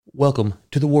Welcome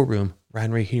to the War Room.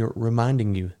 Ryan Ray here,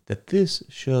 reminding you that this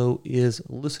show is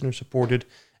listener supported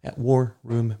at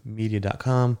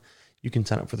warroommedia.com. You can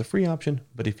sign up for the free option,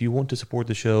 but if you want to support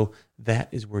the show, that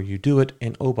is where you do it.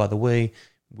 And oh, by the way,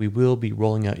 we will be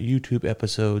rolling out YouTube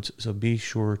episodes, so be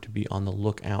sure to be on the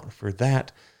lookout for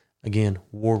that. Again,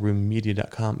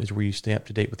 warroommedia.com is where you stay up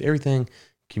to date with everything,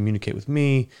 communicate with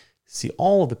me, see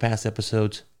all of the past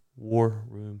episodes,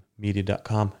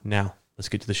 warroommedia.com. Now, let's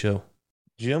get to the show.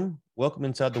 Jim, welcome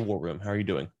inside the War Room. How are you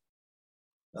doing?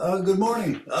 Good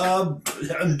morning. I'm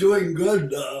doing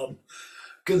good,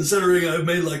 considering I've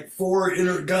made like 4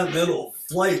 intercontinental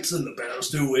flights in the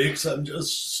past 2 weeks. I'm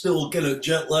just still kind of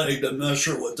jet lagged. I'm not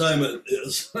sure what time it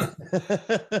is.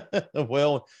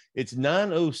 Well, it's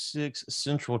 9:06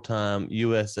 Central Time,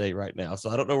 USA right now. So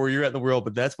I don't know where you're at in the world,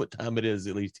 but that's what time it is,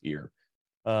 at least here.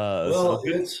 Well,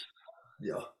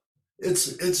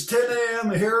 it's 10 a.m.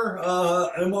 here.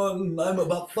 I'm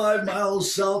about 5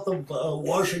 miles south of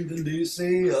Washington,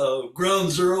 D.C. Ground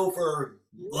zero for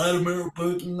Vladimir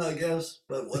Putin, I guess,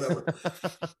 but whatever.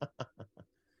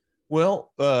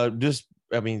 Well, this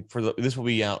will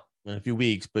be out in a few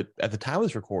weeks, but at the time of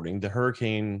this recording, the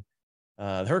hurricane's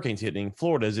hitting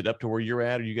Florida. Is it up to where you're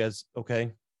at? Are you guys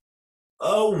okay?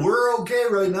 We're okay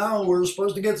right now. We're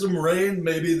supposed to get some rain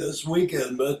maybe this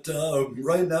weekend, but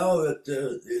right now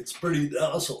it's pretty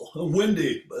docile,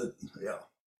 windy, but yeah.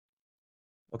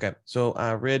 Okay, so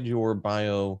I read your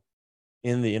bio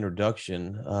in the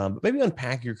introduction, but maybe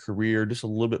unpack your career just a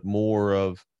little bit more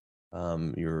of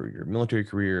your military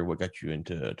career, what got you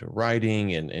into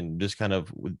writing, and just kind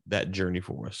of that journey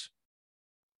for us.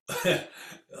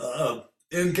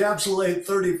 Encapsulate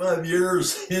 35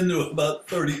 years into about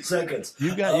 30 seconds.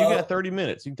 You got 30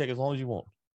 minutes. You can take as long as you want.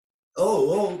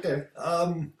 Oh, okay.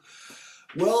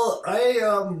 Well, I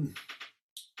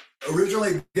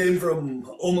originally came from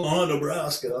Omaha,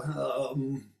 Nebraska.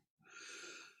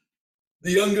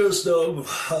 The youngest of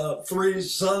 3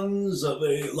 sons of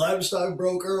a livestock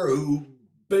broker who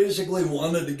basically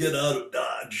wanted to get out of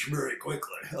Dodge very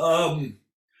quickly.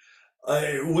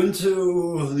 I went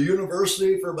to the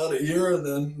university for about a year and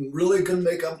then really couldn't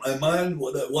make up my mind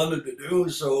what I wanted to do.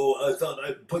 So I thought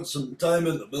I'd put some time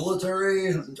in the military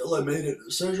until I made a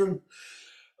decision.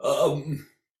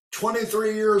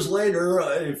 23 years later,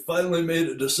 I finally made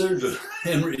a decision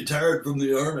and retired from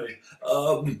the Army.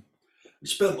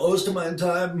 Spent most of my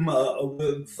time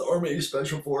with Army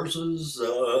Special Forces.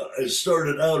 I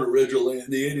started out originally in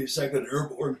the 82nd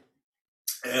Airborne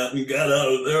and got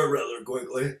out of there rather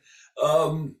quickly.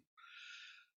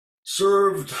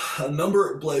 Served a number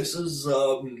of places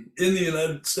in the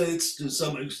United States to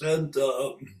some extent,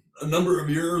 a number of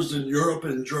years in Europe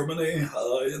and Germany,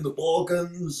 in the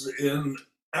Balkans, in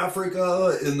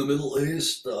Africa, in the Middle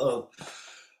East.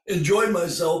 Enjoyed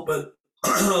myself, but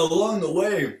along the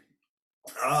way,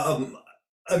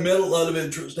 I met a lot of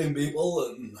interesting people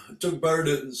and took part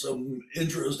in some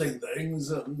interesting things.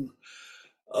 And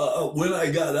when I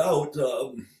got out,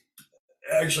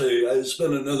 actually, I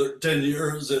spent another 10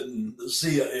 years in the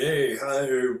CIA. I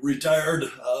retired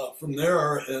from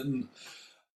there and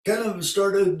kind of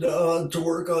started to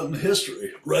work on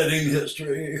history, writing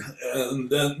history, and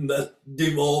then that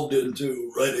devolved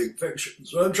into writing fiction.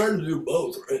 So I'm trying to do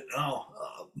both right now.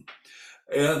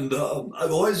 And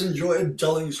I've always enjoyed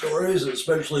telling stories,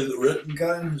 especially the written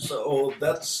kind. So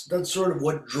that's sort of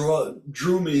what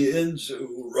drew me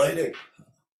into writing.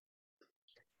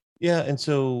 Yeah, and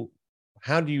so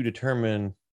how do you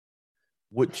determine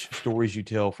which stories you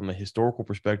tell from a historical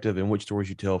perspective and which stories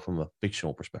you tell from a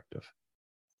fictional perspective?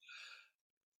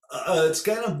 It's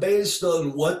kind of based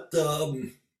on what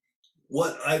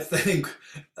I think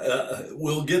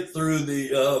will get through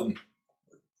the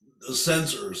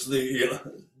censors, the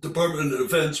Department of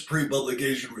Defense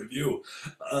pre-publication review.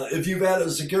 If you've had a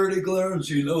security clearance,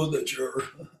 you know that you're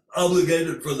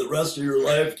obligated for the rest of your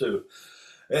life to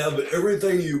have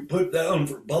everything you put down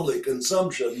for public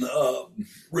consumption,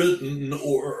 written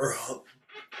or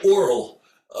oral,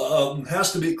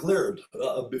 has to be cleared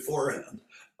beforehand.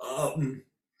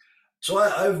 So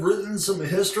I've written some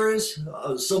histories,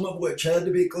 some of which had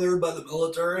to be cleared by the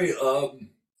military.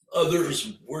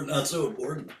 Others were not so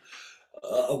important.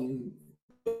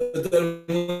 But then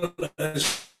when I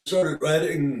started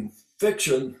writing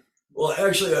fiction, well,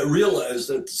 actually, I realized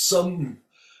that some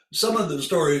of the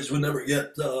stories would never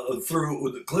get through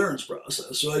with the clearance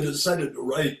process. So I decided to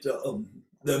write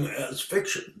them as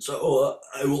fiction. So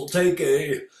I will take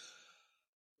a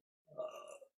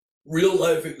real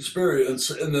life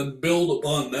experience and then build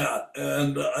upon that.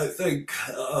 And I think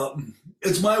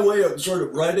it's my way of sort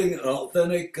of writing an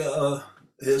authentic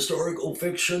historical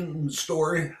fiction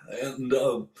story, and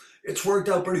it's worked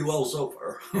out pretty well so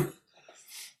far.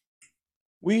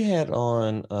 We had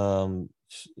on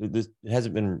this it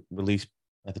hasn't been released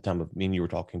at the time of me and you were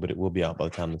talking, but it will be out by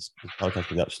the time this podcast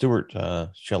comes out. Stuart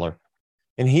Scheller,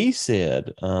 and he said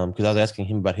because I was asking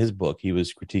him about his book, he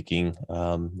was critiquing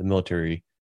the military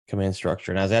command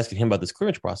structure, and I was asking him about this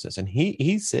clearance process, and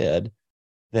he said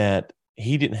that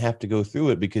he didn't have to go through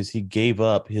it because he gave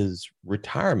up his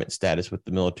retirement status with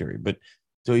the military. But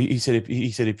so he said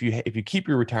if you keep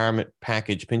your retirement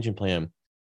package pension plan,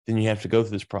 then you have to go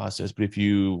through this process. But if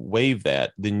you waive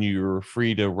that, then you're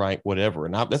free to write whatever.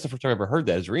 And that's the first time I ever heard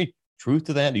that. Is there any truth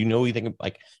to that? Do you know anything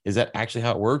like, is that actually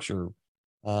how it works? Or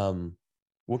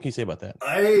what can you say about that?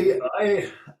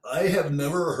 I have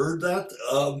never heard that.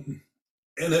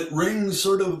 And it rings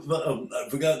sort of,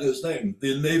 I've forgotten his name,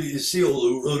 the Navy SEAL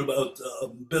who wrote about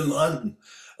bin Laden,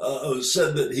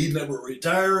 said that he never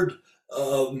retired.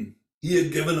 He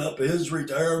had given up his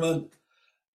retirement,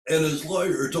 and his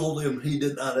lawyer told him he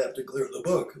did not have to clear the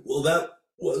book. Well, that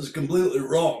was completely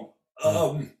wrong.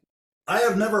 I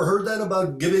have never heard that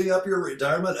about giving up your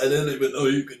retirement. I didn't even know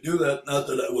you could do that. Not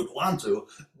that I would want to,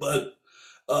 but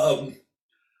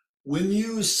when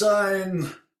you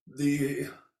sign the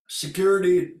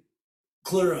security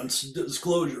clearance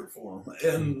disclosure form,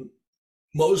 and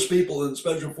most people in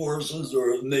special forces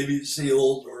or Navy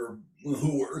SEALs or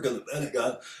who work in the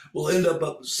Pentagon will end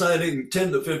up signing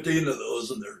 10 to 15 of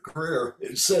those in their career.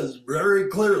 It says very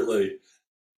clearly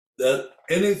that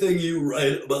anything you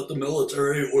write about the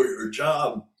military or your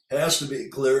job has to be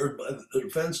cleared by the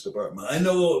Defense Department. I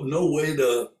know of no way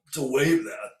to waive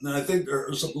that, and I think there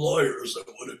are some lawyers that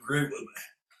would agree with me.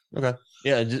 Okay,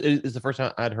 yeah, it's the first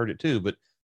time I'd heard it too, but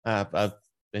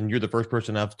and you're the first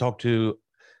person I've talked to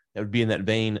that would be in that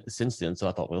vein since then. So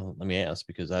I thought, well, let me ask,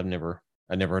 because I never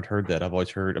had heard that. I've always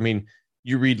heard, I mean,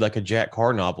 you read like a Jack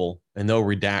Carr novel and they'll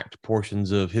redact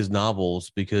portions of his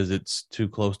novels because it's too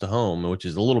close to home, which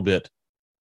is a little bit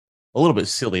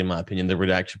silly in my opinion. The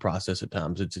redaction process at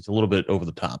times, it's a little bit over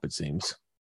the top, it seems.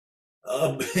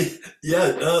 Yeah,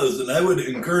 it does, and I would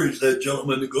encourage that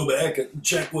gentleman to go back and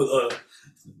check with a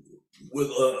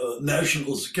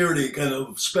national security kind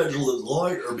of specialist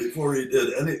lawyer before he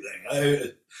did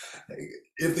anything.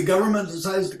 If the government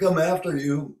decides to come after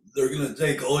you, they're going to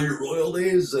take all your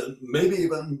royalties and maybe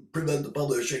even prevent the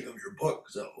publishing of your book.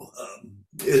 So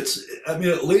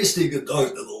at least he could talk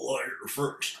to the lawyer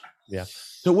first. Yeah.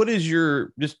 So what is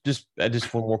your,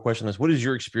 just one more question on this. What is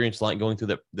your experience like going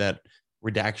through that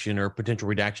redaction or potential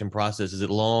redaction process? Is it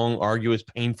long, arduous,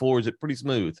 painful, or is it pretty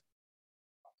smooth?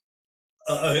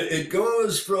 It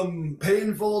goes from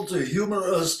painful to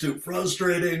humorous to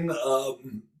frustrating.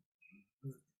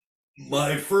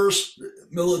 My first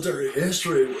military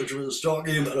history, which was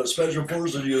talking about a special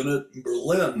forces unit in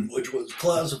Berlin, which was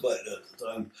classified at the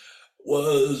time,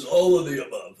 was all of the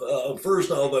above.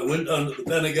 First off, I went down to the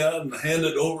Pentagon and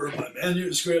handed over my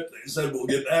manuscript. They said, we'll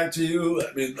get back to you.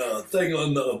 I mean, the thing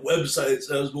on the website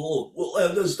says, we'll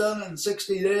have this done in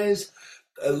 60 days.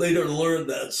 I later learned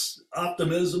that's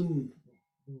optimism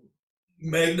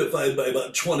magnified by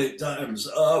about 20 times.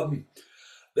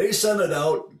 They sent it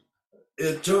out.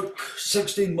 It took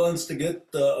 16 months to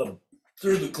get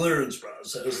through the clearance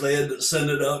process. They had to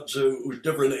send it out to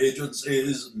different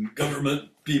agencies and government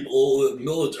people and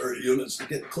military units to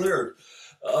get cleared.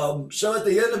 So at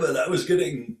the end of it, I was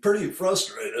getting pretty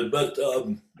frustrated, but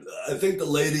I think the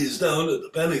ladies down at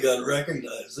the Pentagon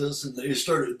recognized this, and they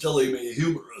started telling me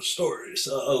humorous stories,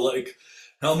 like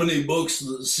how many books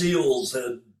the SEALs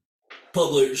had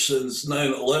published since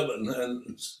 9/11,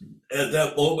 and at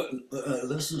that moment,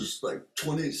 this is like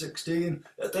 2016.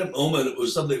 At that moment, it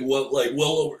was something well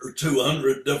over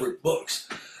 200 different books,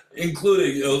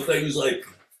 including things like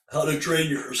how to train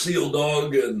your SEAL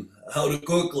dog and how to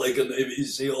cook like a Navy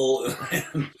SEAL,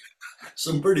 and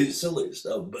some pretty silly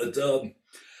stuff. But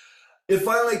it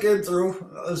finally came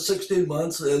through 16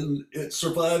 months, and it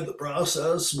survived the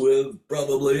process with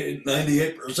probably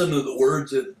 98% of the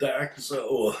words intact.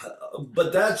 So,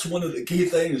 but that's one of the key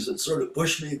things that sort of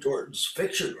pushed me towards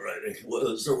fiction writing,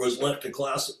 was there was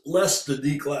less to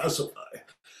declassify.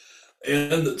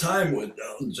 And the time went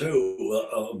down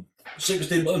too.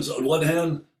 16 months on one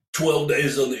hand, 12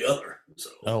 days on the other. So,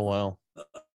 oh, wow.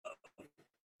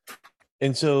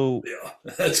 And so, yeah,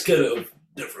 that's kind of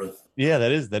different. Yeah,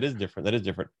 that is different. That is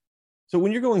different. So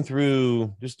when you're going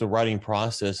through just the writing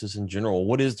processes in general,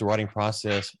 what is the writing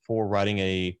process for writing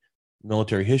a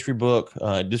military history book,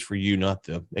 just for you, not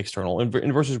the external, and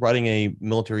versus writing a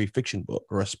military fiction book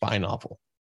or a spy novel?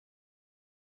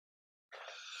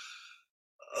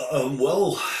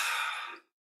 Well,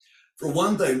 for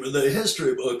one thing, with the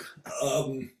history book,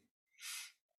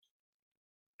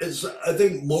 it's, I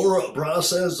think, more a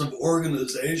process of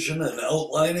organization and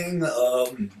outlining.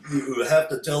 You have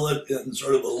to tell it in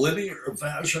sort of a linear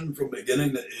fashion from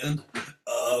beginning to end.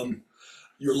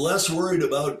 You're less worried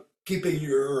about keeping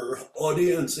your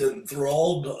audience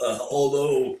enthralled,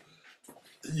 although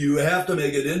you have to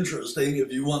make it interesting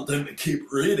if you want them to keep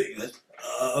reading it.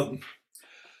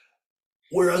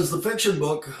 Whereas the fiction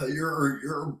book,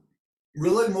 you're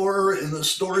really more in the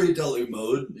storytelling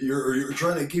mode. You're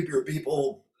trying to keep your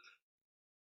people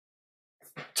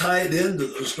tied into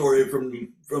the story from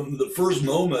the first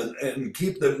moment and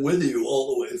keep them with you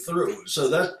all the way through. So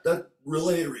that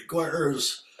really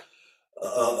requires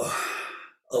a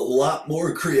lot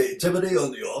more creativity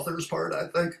on the author's part, I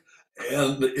think.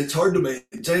 And it's hard to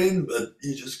maintain, but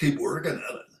you just keep working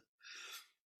at it.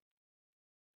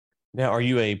 Now, are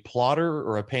you a plotter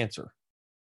or a pantser?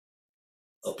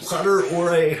 A plotter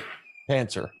or a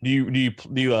pantser? Do you is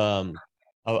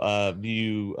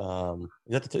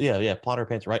that yeah, plotter,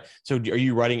 pantser, right? So are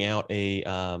you writing out a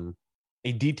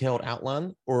detailed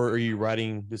outline, or are you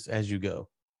writing just as you go?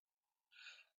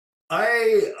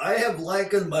 I have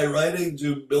likened my writing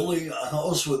to building a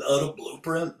house without a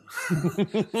blueprint.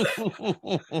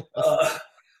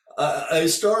 I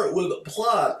start with a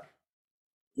plot,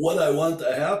 what I want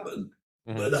to happen,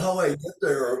 but how I get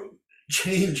there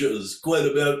changes quite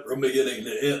a bit from beginning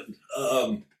to end.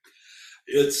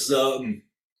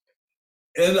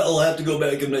 And I'll have to go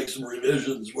back and make some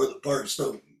revisions where the parts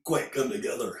don't quite come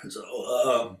together.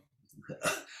 So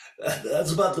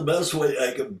that's about the best way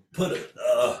I can put it.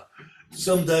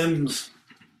 Sometimes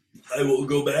I will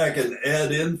go back and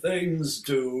add in things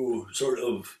to sort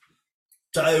of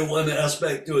tie one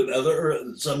aspect to another,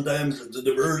 and sometimes it's a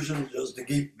diversion just to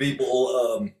keep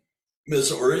people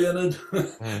misoriented.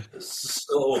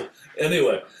 So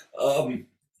anyway,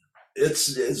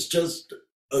 it's just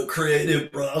a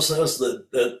creative process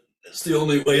that's the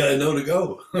only way I know to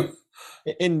go.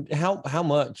 And how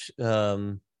much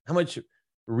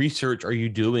research are you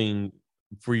doing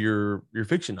for your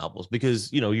fiction novels?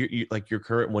 Because you like your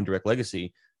current one, Direct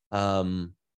Legacy,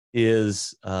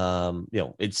 is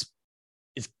it's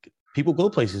people go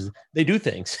places, they do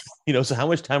things, so how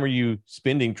much time are you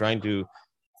spending trying to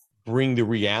bring the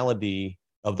reality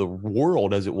of the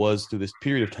world as it was through this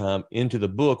period of time into the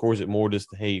book? Or is it more just,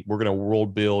 hey, we're going to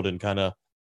world build and kind of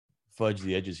fudge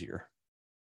the edges here?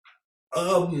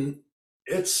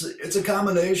 It's a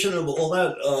combination of all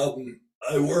that.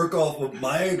 I work off of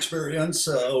my experience,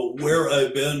 where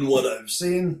I've been, what I've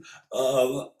seen.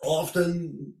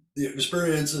 Often the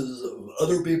experiences of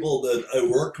other people that I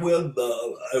worked with,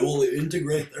 I will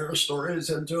integrate their stories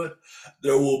into it.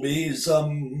 There will be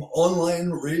some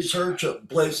online research of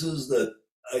places that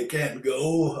I can't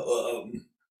go.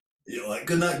 I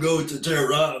could not go to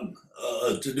Tehran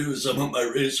to do some of my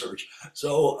research.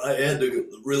 So I had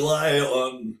to rely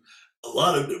on a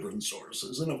lot of different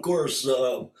sources. And of course,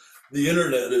 the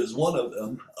internet is one of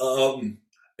them.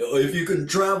 If you can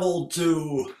travel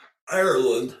to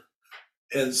Ireland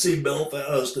and see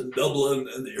Belfast and Dublin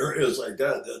and the areas like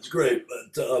that, that's great.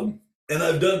 But and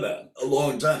I've done that a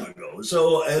long time ago.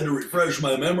 So I had to refresh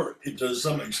my memory to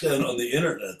some extent on the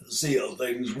internet to see how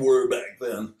things were back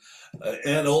then.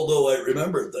 And although I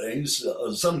remember things,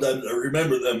 sometimes I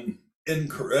remember them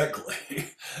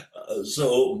incorrectly.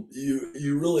 So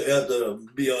you really have to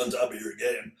be on top of your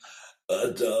game.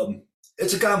 But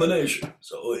it's a combination.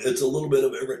 So it's a little bit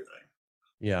of everything.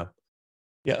 Yeah.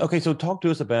 Yeah. Okay. So talk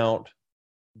to us about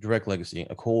Direct Legacy,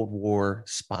 a Cold War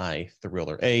spy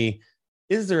thriller.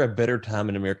 Is there a better time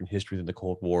in American history than the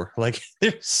Cold War? Like,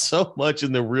 there's so much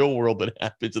in the real world that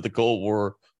happens in the Cold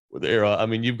War era. I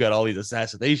mean, you've got all these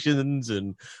assassinations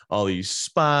and all these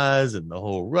spies and the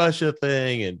whole Russia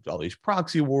thing and all these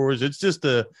proxy wars. It's just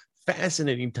a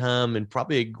fascinating time and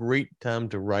probably a great time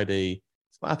to write a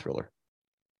spy thriller.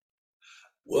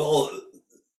 Well,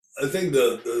 I think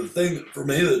the thing for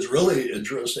me that's really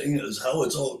interesting is how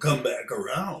it's all come back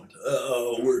around.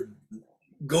 We're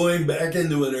going back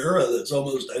into an era that's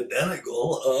almost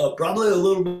identical, probably a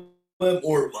little bit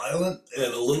more violent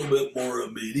and a little bit more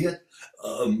immediate.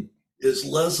 It's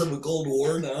less of a Cold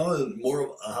War now and more of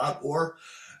a hot war.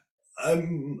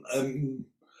 I'm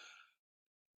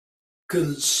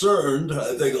concerned,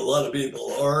 I think a lot of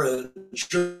people are, and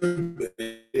should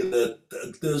be, that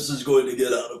this is going to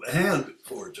get out of hand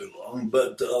before too long.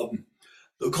 But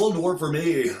the Cold War for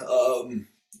me,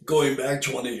 going back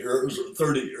 20 years or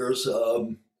 30 years,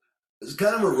 is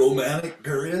kind of a romantic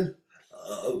period.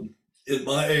 In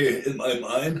my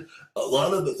mind, a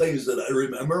lot of the things that I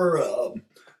remember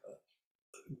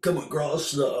come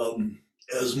across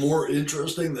as more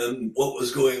interesting than what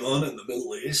was going on in the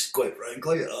Middle East, quite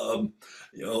frankly.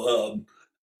 You know,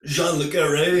 Jean Le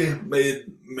Carré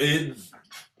made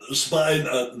the spy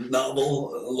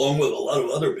novel, along with a lot of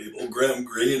other people, Graham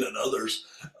Greene and others,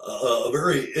 a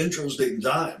very interesting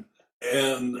time.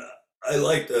 And I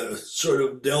like to sort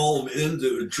of delve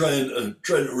into trying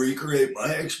to recreate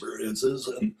my experiences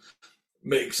and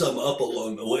make some up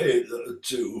along the way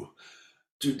to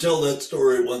tell that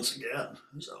story once again.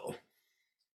 So,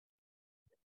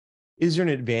 is there an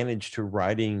advantage to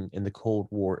writing in the Cold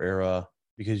War era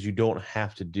because you don't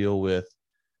have to deal with,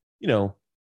 you know,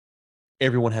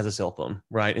 everyone has a cell phone,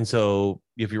 right? And so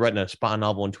if you're writing a spy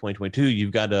novel in 2022,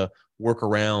 you've got to work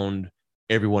around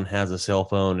everyone has a cell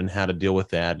phone and how to deal with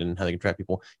that and how they can track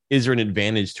people. Is there an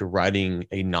advantage to writing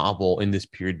a novel in this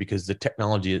period because the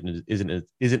technology isn't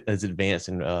as advanced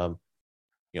and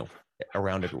you know,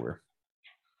 around everywhere?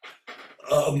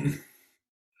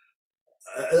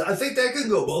 I think that can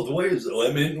go both ways, though.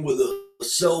 I mean, with a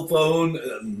cell phone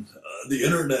and the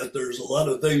internet, there's a lot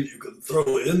of things you can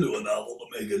throw into a novel to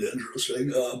make it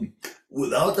interesting.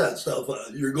 Without that stuff,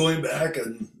 you're going back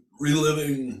and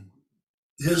reliving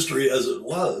history as it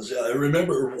was. Yeah, I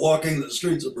remember walking the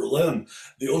streets of Berlin.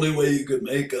 The only way you could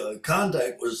make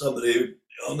contact with somebody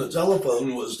on the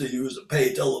telephone was to use a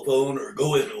pay telephone or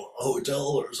go into a hotel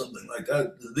or something like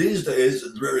that. These days,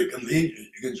 it's very convenient.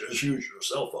 You can just use your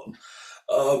cell phone.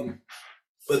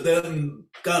 But then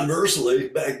conversely,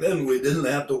 back then we didn't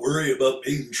have to worry about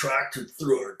being tracked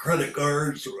through our credit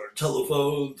cards, through our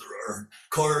telephone, through our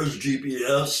car's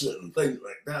GPS and things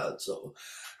like that. So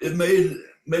it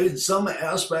made some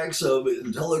aspects of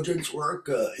intelligence work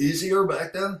easier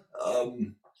back then.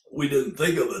 We didn't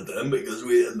think of it then because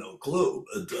we had no clue.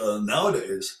 But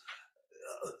nowadays,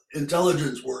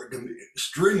 intelligence work can be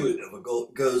extremely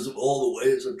difficult because of all the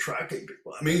ways of tracking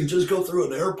people. I mean, just go through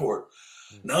an airport.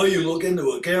 Now you look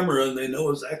into a camera and they know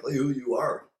exactly who you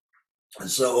are.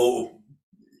 So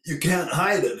you can't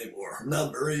hide anymore,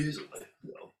 not very easily.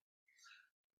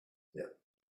 Yeah.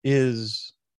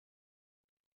 Is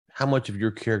how much of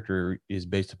your character is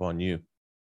based upon you?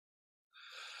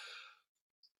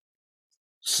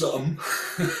 Some.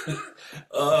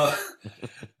 I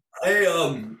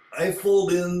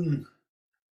fold in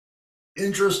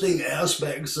interesting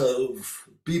aspects of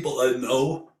people I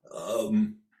know,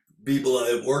 people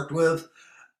I've worked with.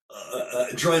 I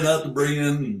try not to bring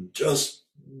in just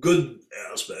good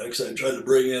aspects. I try to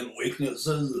bring in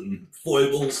weaknesses and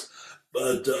foibles,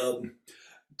 but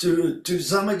to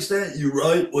some extent, you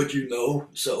write what you know.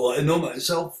 So I know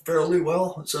myself fairly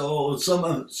well. So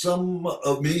some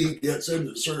of me gets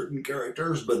into certain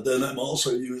characters, but then I'm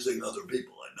also using other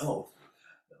people I know.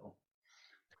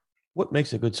 What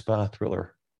makes a good spy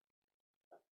thriller?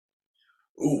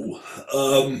 Ooh,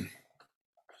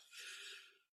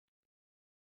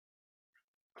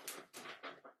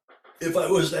 if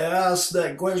I was to ask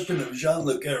that question of Jean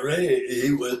Le Carré,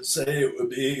 he would say it would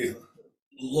be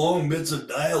long bits of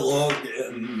dialogue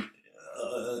and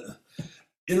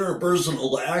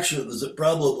interpersonal actions that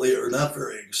probably are not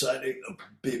very exciting to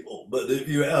people. But if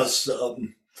you ask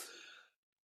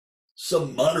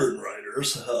some modern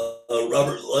writers,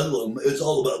 Robert Ludlum, it's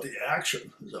all about the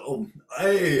action. So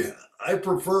I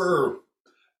prefer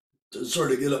to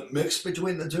sort of get a mix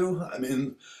between the two. I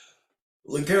mean,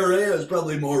 Le Carré is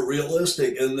probably more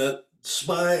realistic in that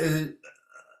spy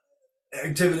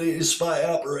activities, spy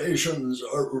operations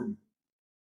are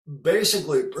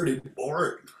basically pretty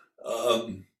boring.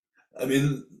 I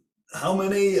mean, how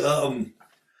many?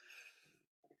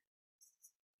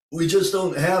 We just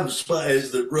don't have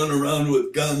spies that run around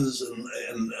with guns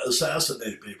and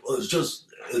assassinate people. It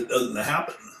doesn't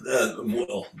happen that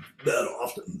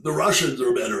often. The Russians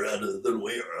are better at it than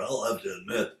we are, I'll have to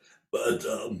admit. But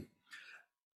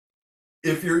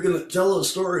if you're going to tell a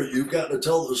story, you've got to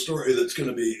tell the story that's going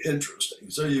to be interesting.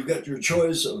 So you've got your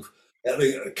choice of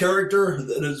having a character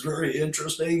that is very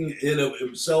interesting in of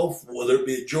himself, whether it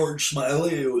be George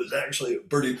Smiley, who is actually a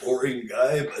pretty boring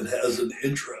guy but has an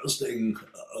interesting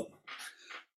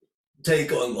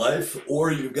take on life,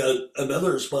 or you've got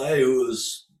another spy who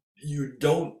is you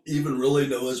don't even really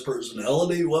know his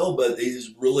personality well, but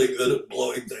he's really good at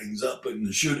blowing things up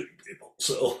and shooting people.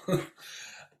 So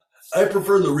I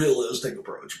prefer the realistic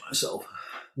approach myself.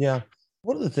 Yeah.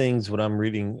 One of the things when I'm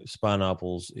reading spy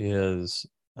novels is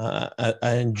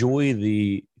I enjoy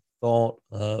the thought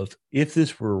of if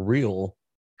this were real,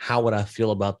 how would I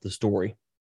feel about the story?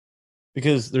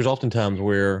 Because there's often times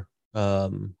where, I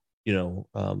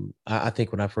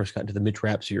think when I first got into the Mitch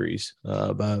Rapp series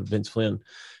by Vince Flynn,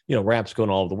 Rapp's going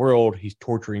all over the world. He's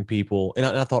torturing people. And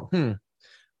I thought,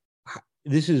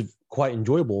 this is quite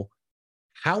enjoyable.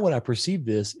 how would I perceive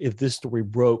this if this story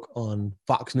broke on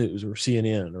Fox News or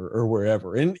CNN or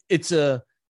wherever? And it's to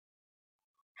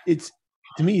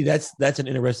me, that's an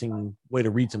interesting way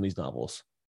to read some of these novels.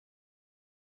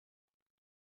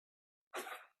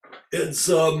 It's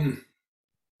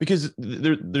because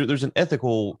there's an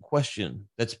ethical question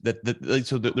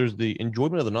so there's the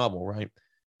enjoyment of the novel, right?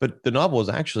 But the novel is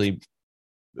actually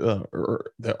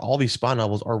all these spy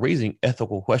novels are raising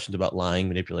ethical questions about lying,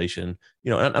 manipulation.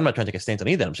 I'm not trying to take a stance on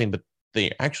any of that. I'm saying that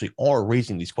they actually are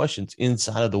raising these questions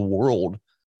inside of the world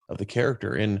of the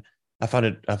character, and I find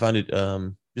it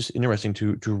just interesting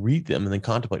to read them and then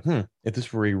contemplate. If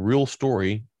this were a real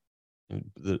story, and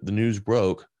the news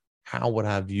broke, how would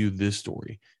I view this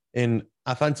story? And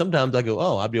I find sometimes I go,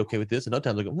 oh, I'd be okay with this, and other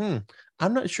times I go,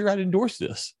 I'm not sure I'd endorse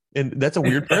this, and that's a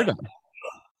weird paradigm.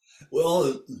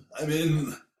 Well, I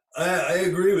mean, I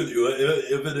agree with you.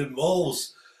 If it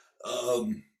involves,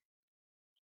 I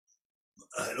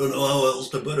don't know how else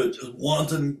to put it, just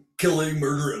wanton killing,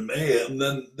 murder, and mayhem,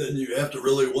 then you have to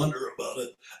really wonder about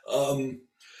it.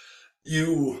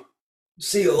 You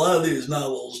see a lot of these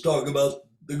novels talk about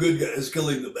the good guys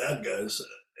killing the bad guys,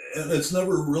 and it's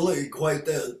never really quite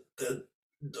that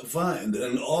defined.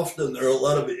 And often there are a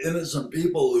lot of innocent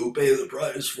people who pay the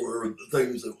price for the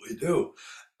things that we do.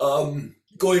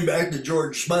 Going back to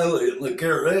George Smiley and Le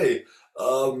Carre,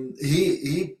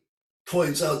 he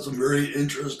points out some very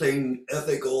interesting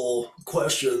ethical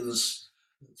questions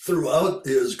throughout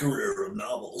his career of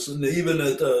novels. And even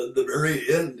at the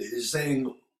very end, he's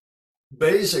saying,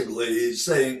 without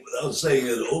saying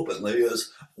it openly,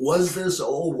 is, was this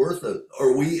all worth it?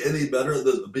 Are we any better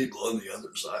than the people on the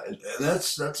other side? And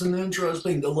that's an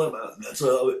interesting dilemma. And that's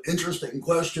an interesting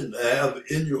question to have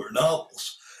in your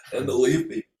novels and to leave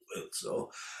people with.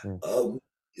 So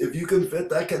if you can fit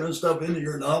that kind of stuff into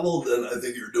your novel, then I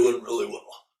think you're doing really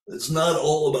well. It's not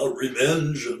all about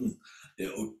revenge and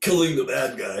killing the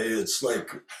bad guy. It's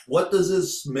like, what does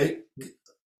this make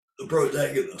the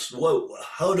protagonist?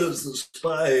 How does the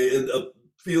spy end up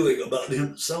feeling about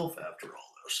himself after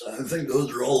all this? I think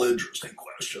those are all interesting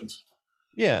questions.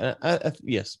 Yeah,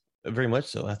 yes, very much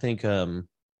so. I think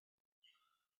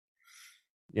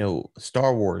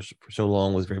Star Wars for so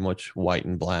long was very much white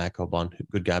and black, on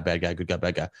good guy, bad guy, good guy,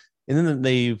 bad guy. And then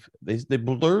they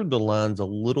blurred the lines a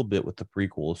little bit with the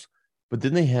prequels, but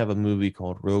then they have a movie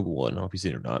called Rogue One. I don't know if you've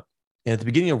seen it or not. And at the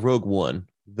beginning of Rogue One,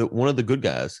 one of the good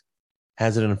guys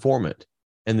has an informant,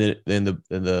 and then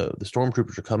the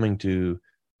stormtroopers are coming to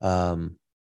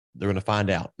they're going to find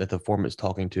out that the informant is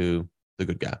talking to the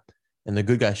good guy, and the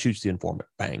good guy shoots the informant,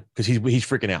 bang, because he's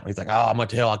freaking out. He's like, oh, I'm gonna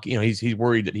tell, he's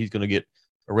worried that he's going to get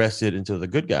arrested. And so the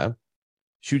good guy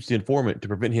shoots the informant to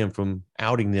prevent him from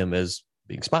outing them as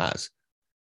being spies,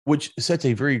 which sets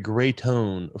a very gray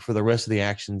tone for the rest of the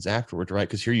actions afterwards, right?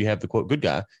 Because here you have the quote good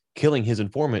guy killing his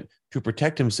informant to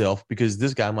protect himself because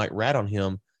this guy might rat on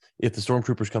him if the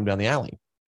stormtroopers come down the alley.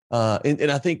 And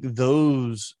I think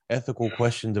those ethical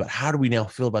questions about how do we now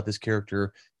feel about this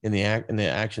character in the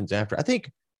actions after, I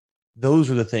think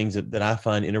those are the things that I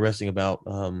find interesting about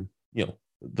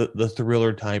the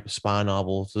thriller type spy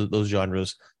novels, those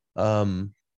genres.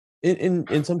 And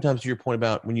sometimes to your point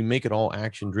about when you make it all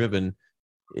action driven,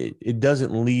 it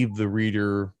doesn't leave the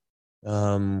reader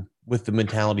with the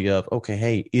mentality of, okay,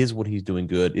 hey, is what he's doing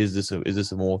good? Is this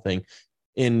a moral thing?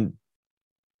 And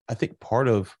I think part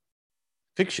of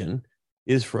fiction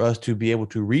is for us to be able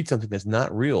to read something that's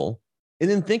not real and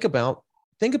then think about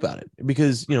it.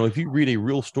 Because, if you read a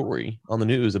real story on the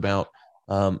news about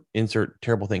insert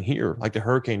terrible thing here, like the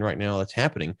hurricane right now that's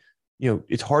happening,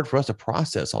 it's hard for us to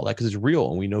process all that because it's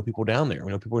real and we know people down there,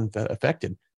 we know people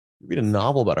affected. You read a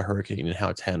novel about a hurricane and how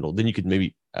it's handled, then you could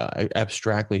maybe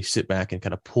abstractly sit back and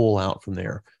kind of pull out from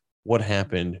there what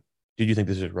happened. Did you think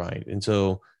this is right? And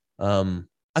so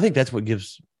I think that's what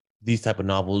gives these type of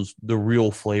novels the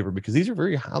real flavor, because these are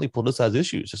very highly politicized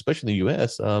issues, especially in the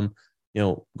U.S.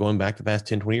 Going back the past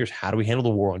 10, 20 years, how do we handle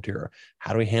the war on terror?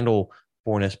 How do we handle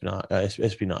foreign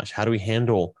espionage? How do we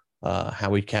handle how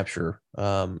we capture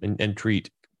and treat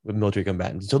military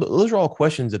combatants? So those are all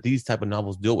questions that these type of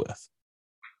novels deal with.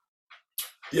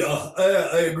 Yeah,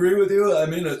 I agree with you. I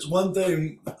mean, it's one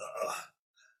thing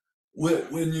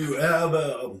when you have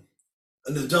an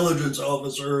intelligence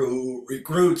officer who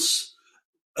recruits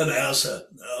an asset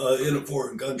in a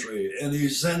foreign country, and he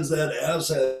sends that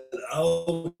asset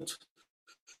out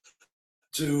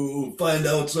to find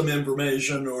out some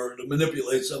information or to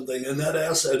manipulate something, and that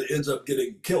asset ends up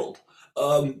getting killed.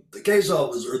 The case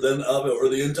officer then, or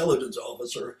the intelligence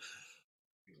officer,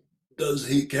 does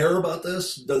he care about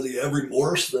this? Does he have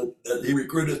remorse that he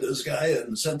recruited this guy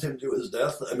and sent him to his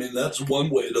death? I mean, that's one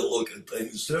way to look at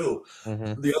things too.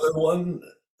 Mm-hmm. The other one,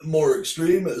 more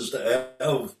extreme, is to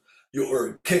have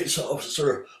your case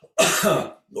officer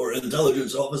or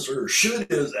intelligence officer shoot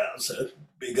his asset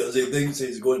because he thinks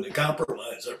he's going to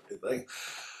compromise everything.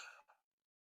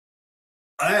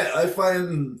 I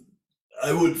find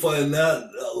I would find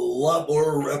that a lot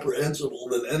more reprehensible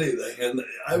than anything, and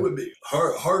I would be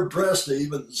hard pressed to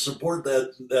even support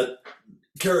that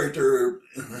character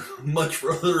much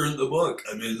further in the book.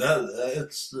 I mean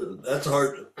that's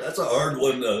hard. That's a hard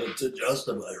one to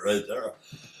justify right there.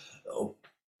 So,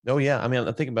 Oh yeah, I mean,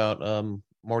 I think about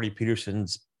Marty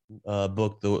Peterson's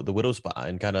book, the Widow Spy,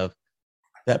 and kind of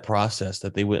that process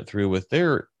that they went through with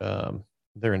their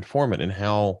informant and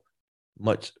how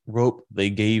much rope they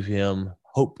gave him,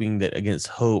 hoping that against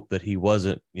hope that he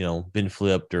wasn't, been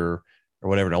flipped or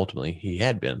whatever, and ultimately he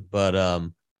had been. But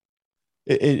so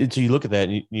you look at that,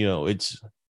 and it's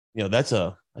that's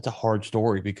a hard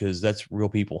story because that's real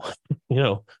people,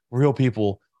 real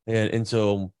people, and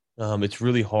so it's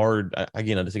really hard.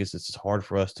 Again, I just think it's just hard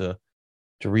for us to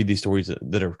read these stories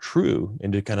that are true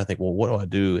and to kind of think, well, what do I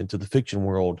do? Into the fiction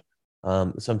world,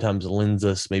 sometimes lends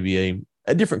us maybe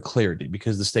a different clarity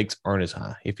because the stakes aren't as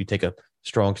high if you take a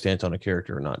strong stance on a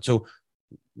character or not. So,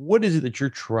 what is it that you're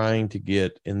trying to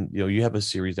get? And you have a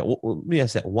series that. Let me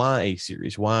ask that: why a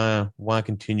series? Why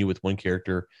continue with one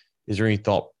character? Is there any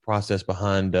thought process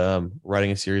behind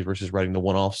writing a series versus writing the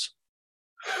one-offs?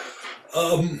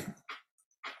 um,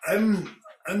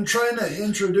 I'm trying to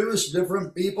introduce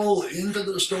different people into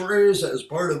the stories as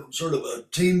part of sort of a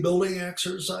team building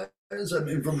exercise. I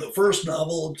mean, from the first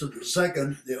novel to the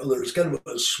second, there's kind of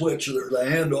a switch. There's a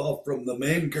handoff from the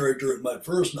main character in my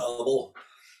first novel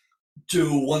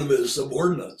to one of his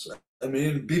subordinates. I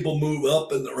mean, people move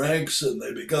up in the ranks and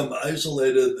they become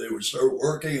isolated. They would start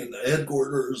working in the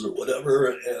headquarters or whatever,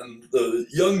 and the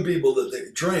young people that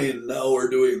they train now are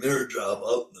doing their job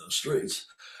out in the streets.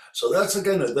 So that's the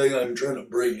kind of thing I'm trying to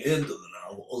bring into the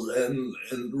novels, and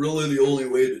really the only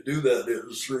way to do that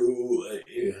is through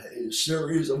a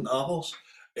series of novels.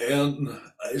 And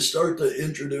I start to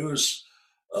introduce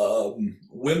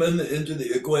women into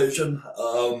the equation,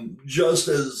 just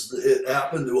as it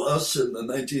happened to us in the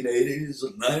 1980s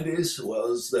and 90s,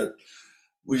 was that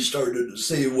we started to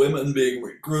see women being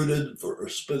recruited for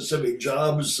specific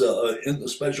jobs in the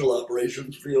special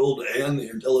operations field and the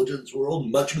intelligence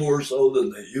world, much more so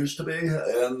than they used to be.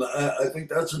 And I think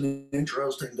that's an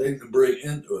interesting thing to bring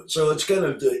into it. So it's kind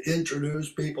of to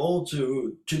introduce people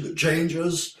to the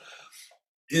changes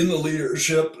in the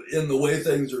leadership, in the way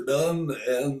things are done,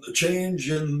 and the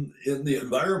change in the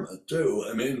environment too.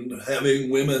 I mean, having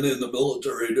women in the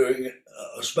military doing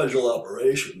special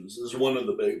operations is one of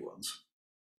the big ones.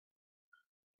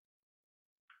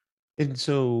 And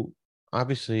so,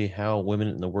 obviously, how women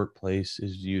in the workplace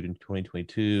is viewed in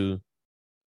 2022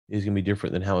 is going to be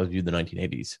different than how it was viewed in the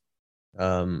 1980s.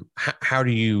 How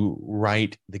do you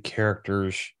write the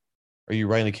characters? Are you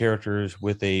writing the characters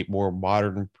with a more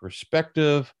modern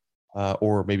perspective,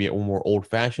 or maybe a more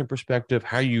old-fashioned perspective?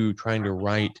 How are you trying to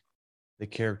write the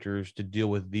characters to deal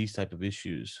with these type of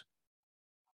issues?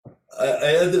 I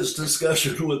had this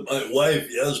discussion with my wife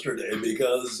yesterday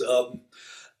because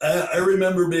I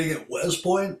remember being at West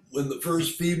Point when the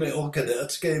first female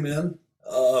cadets came in.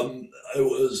 I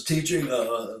was teaching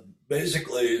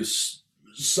basically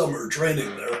summer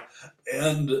training there,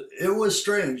 and it was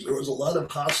strange. There was a lot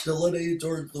of hostility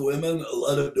towards the women, a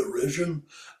lot of derision,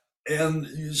 and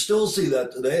you still see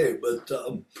that today. But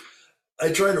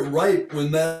I try to write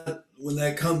when that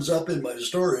comes up in my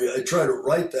story. I try to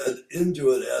write that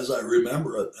into it as I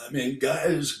remember it. I mean,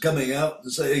 guys coming out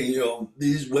and saying,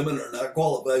 these women are not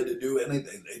qualified to do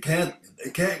anything. They can't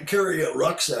carry a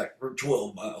rucksack for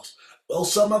 12 miles. Well,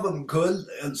 some of them could,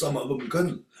 and some of them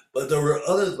couldn't. But there were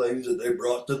other things that they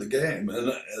brought to the game,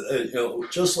 and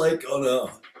just like on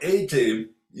a team,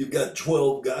 you've got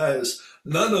 12 guys.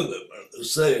 None of them are the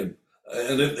same.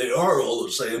 And if they are all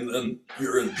the same, then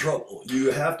you're in trouble.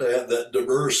 You have to have that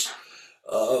diverse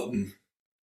um,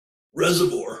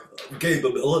 reservoir of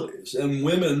capabilities. And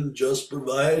women just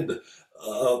provide a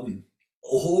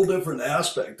whole different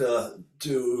aspect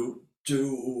to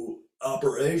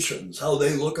operations, how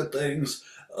they look at things,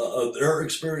 their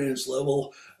experience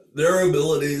level, their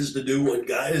abilities to do what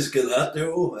guys cannot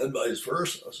do, and vice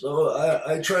versa. So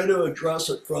I try to address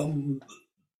it from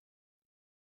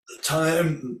the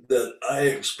time that I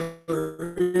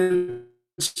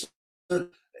experienced it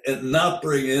and not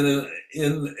bring in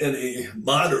any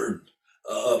modern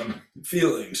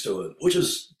feelings to it, which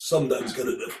is sometimes kind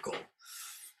of difficult.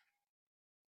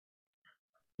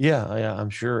 Yeah,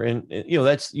 I'm sure. And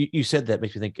that's you said that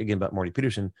makes me think again about Marty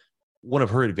Peterson. One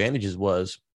of her advantages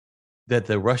was that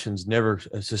the Russians never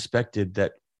suspected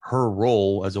that her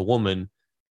role as a woman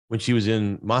when she was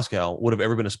in Moscow would have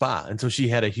ever been a spy. And so she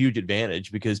had a huge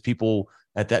advantage because people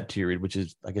at that period, which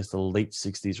is, I guess, the late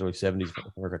 60s, early 70s, if I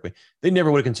remember correctly, they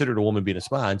never would have considered a woman being a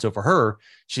spy. And so for her,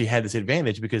 she had this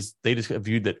advantage because they just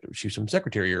viewed that she was some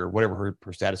secretary or whatever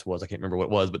her status was. I can't remember what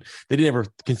it was, but they never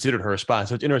considered her a spy.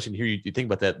 So it's interesting to hear you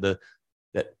think about that,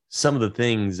 that some of the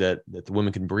things that the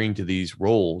women can bring to these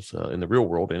roles in the real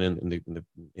world and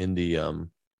in the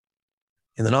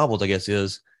novels, I guess,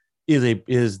 is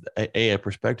a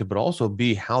perspective, but also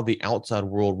B, how the outside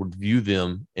world would view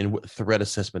them and what threat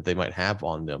assessment they might have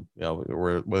on them.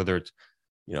 Or whether it's,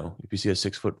 if you see a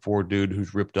 6'4" dude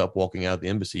who's ripped up walking out of the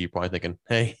embassy, you're probably thinking,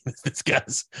 hey, this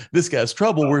guy's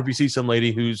trouble. Where if you see some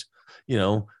lady who's,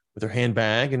 with her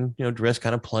handbag and, dressed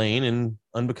kind of plain and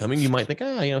unbecoming, you might think,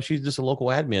 she's just a local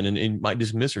admin and might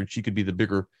dismiss her. She could be the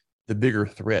bigger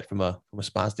threat from a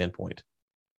spy standpoint.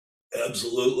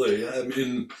 Absolutely. I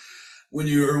mean, when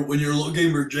you're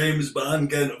looking for James Bond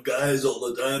kind of guys all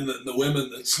the time, and the women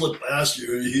that slip past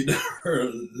you, you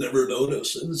never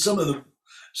notice. And some of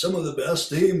the best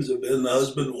teams have been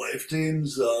husband wife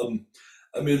teams.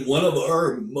 I mean, one of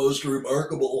our most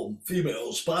remarkable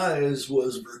female spies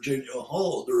was Virginia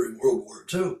Hall during World War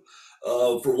II.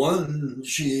 For one,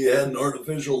 she had an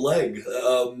artificial leg,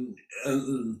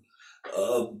 and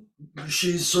uh,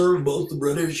 she served both the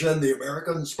British and the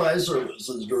American spy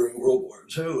services during World War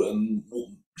II, and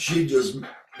she just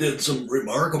did some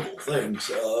remarkable things.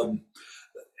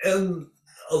 And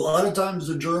a lot of times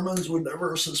the Germans would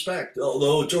never suspect,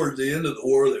 although towards the end of the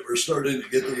war they were starting to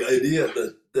get the idea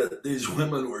that these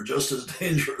women were just as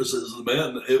dangerous as the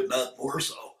men, if not more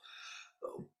so.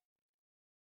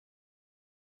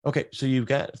 Okay, so you've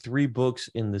got 3 books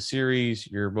in the series.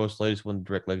 Your most latest one,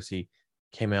 Direct Legacy,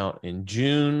 came out in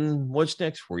June. What's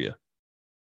next for you?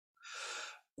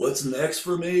 What's next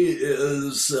for me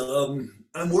is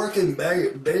I'm working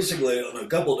back basically on a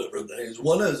couple different things.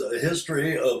 One is a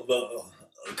history of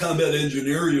a combat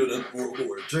engineer unit in World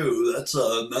War II. That's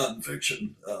a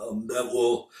nonfiction that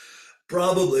will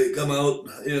probably come out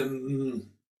in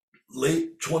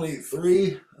late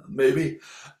 23, maybe.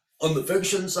 On the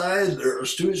fiction side,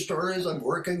 there's 2 stories I'm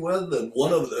working with, and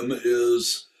one of them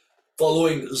is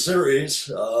following the series.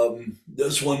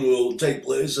 This one will take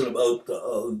place in about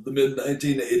the mid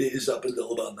 1980s up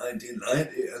until about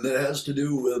 1990, and it has to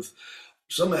do with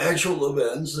some actual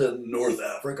events in North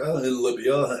Africa, in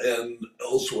Libya, and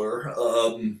elsewhere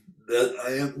that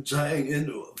I am tying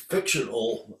into a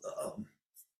fictional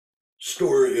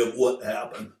story of what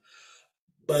happened.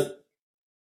 But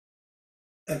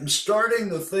I'm starting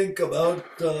to think about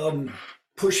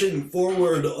pushing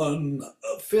forward on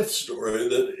a 5th story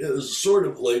that is sort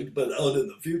of linked but out in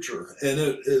the future, and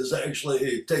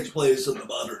it takes place in the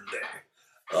modern day.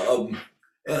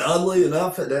 And oddly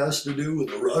enough, it has to do with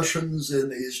the Russians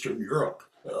in Eastern Europe,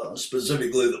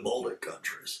 specifically the Baltic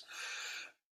countries.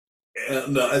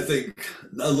 And I think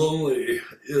not only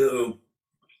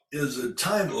is it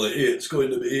timely, it's going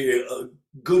to be a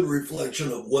good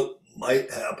reflection of what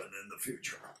might happen in the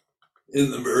future,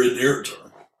 in the very near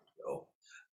term. So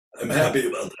I'm happy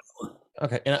about that one.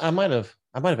 Okay, and I might have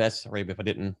asked this already, but if I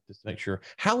didn't, just to make sure.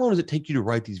 How long does it take you to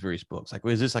write these various books? Like,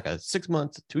 is this like a 6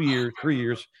 months, 2 years, 3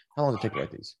 years? How long does it take to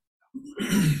write these?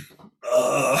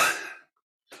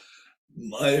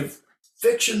 My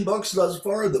fiction books thus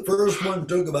far, the first one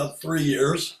took about 3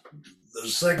 years. The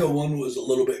second one was a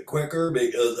little bit quicker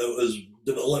because I was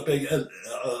developing it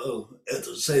at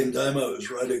the same time I was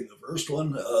writing the first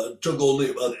one. It took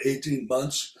only about 18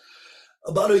 months.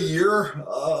 About a year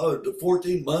to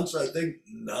 14 months, I think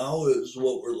now is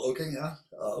what we're looking at.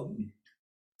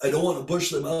 I don't want to push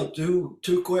them out too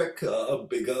quick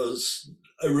because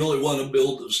I really want to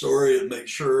build the story and make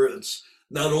sure it's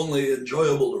not only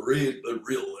enjoyable to read but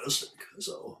realistic.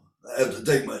 So I have to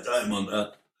take my time on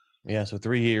that. Yeah, so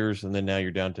 3 years, and then now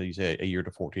you're down to, you say, a year to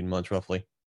 14 months roughly.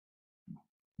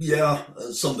 Yeah,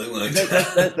 something like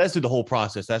that. That's through the whole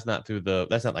process. That's not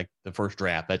like the first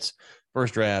draft. That's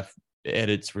first draft,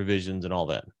 edits, revisions, and all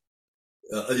that.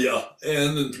 Yeah,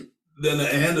 and then I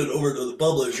hand it over to the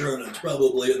publisher, and it's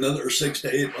probably another 6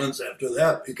 to 8 months after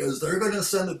that because they're going to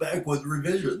send it back with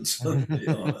revisions. So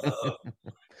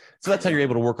that's how you're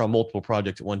able to work on multiple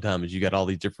projects at one time. Is you got all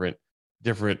these different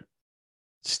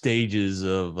stages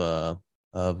of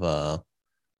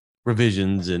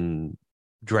revisions and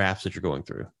drafts that you're going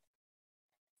through.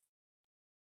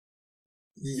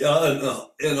 Yeah,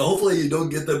 and hopefully you don't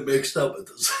get them mixed up at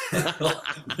the same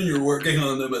when you're working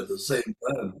on them at the same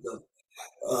time.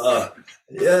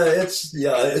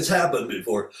 It's happened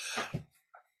before.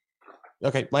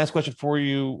 Okay, last question for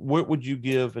you. What would you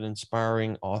give an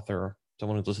inspiring author,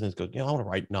 someone who's listening, goes, I want to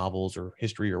write novels or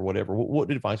history or whatever?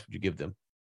 What advice would you give them?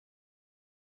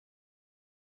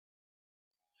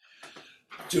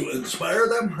 To inspire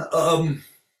them.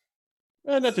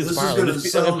 Not to This is inspire going them. to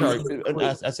sound I'm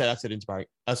really sorry. I said inspiring.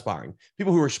 Aspiring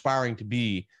people who are aspiring to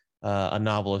be a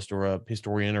novelist or a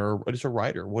historian or just a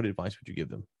writer. What advice would you give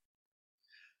them?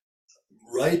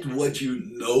 write what you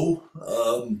know,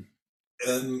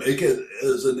 and make it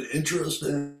as an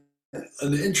interesting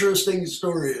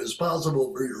story as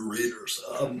possible for your readers.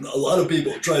 A lot of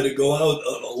people try to go out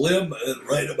on a limb and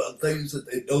write about things that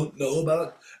they don't know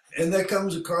about, and that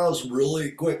comes across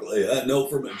really quickly. I know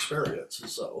from experience.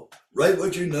 So write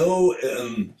what you know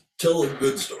and tell a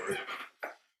good story.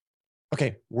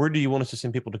 Okay, where do you want us to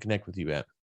send people to connect with you at?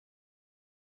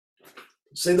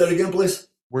 Say that again, please.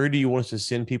 Where do you want us to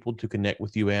send people to connect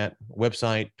with you at?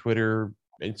 Website, Twitter,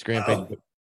 Instagram, Facebook?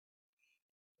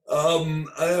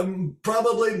 I am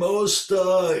probably most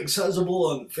accessible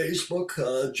on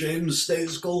Facebook, James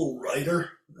Stejskal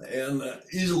Writer, and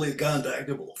easily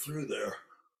contactable through there.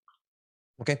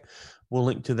 Okay, we'll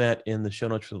link to that in the show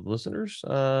notes for the listeners.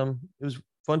 It was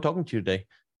fun talking to you today.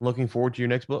 Looking forward to your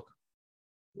next book.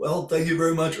 Well, thank you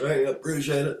very much. I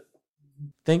appreciate it.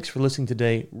 Thanks for listening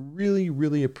today. Really,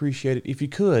 really appreciate it. If you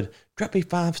could, drop a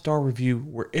 5-star review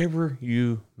wherever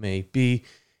you may be.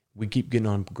 We keep getting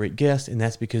on great guests, and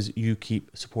that's because you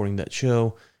keep supporting that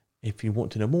show. If you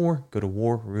want to know more, go to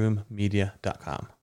warroommedia.com.